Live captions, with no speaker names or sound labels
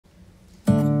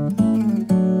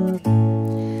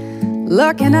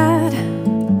looking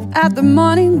at the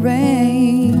morning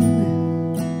rain.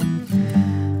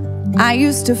 I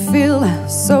used to feel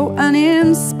so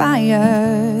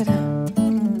uninspired,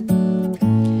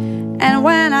 and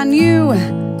when I knew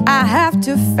I have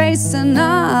to face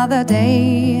another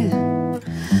day,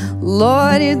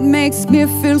 Lord, it makes me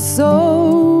feel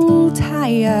so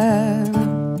tired.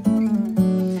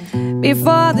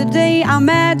 Before the day I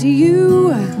met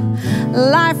you,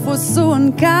 life was so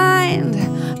unkind,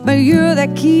 but you're the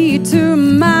key to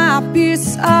my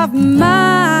peace of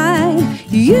mind.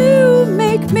 You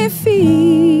make me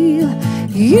feel,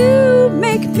 you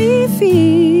make me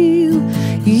feel,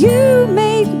 you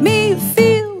make me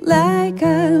feel like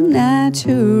a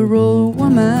natural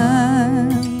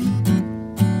woman.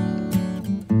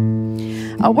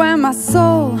 When my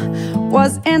soul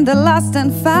was in the lost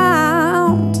and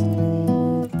found,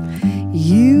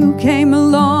 you came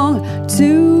along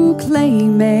to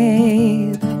claim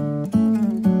it.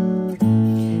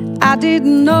 I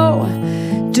didn't know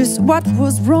just what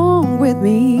was wrong with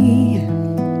me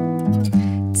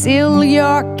till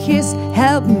your kiss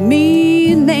helped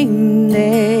me name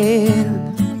it.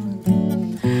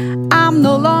 I'm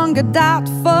no longer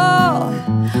doubtful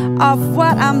of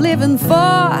what I'm living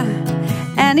for,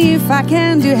 and if I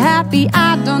can do happy,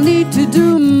 I don't need to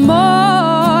do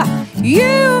more.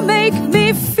 You make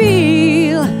me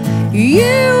feel,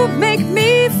 you make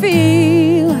me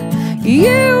feel,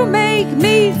 you make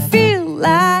me feel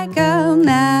like a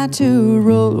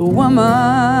natural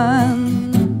woman.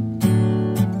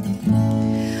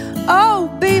 Oh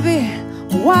baby,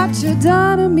 what you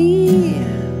done to me?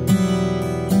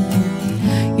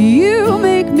 You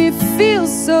make me feel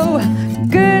so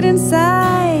good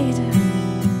inside,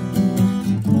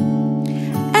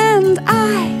 and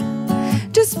I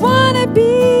just wanna be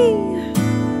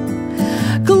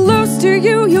close to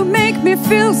you. You make me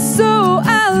feel so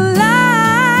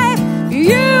alive.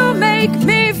 You make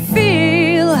me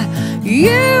feel,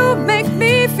 you make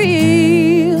me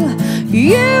feel,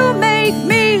 you make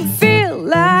me feel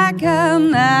like a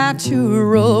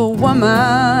natural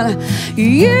woman.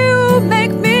 You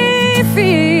make me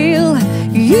feel,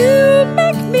 you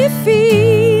make me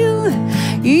feel,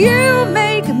 you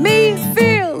make me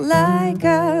feel like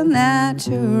a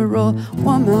natural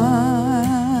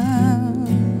woman.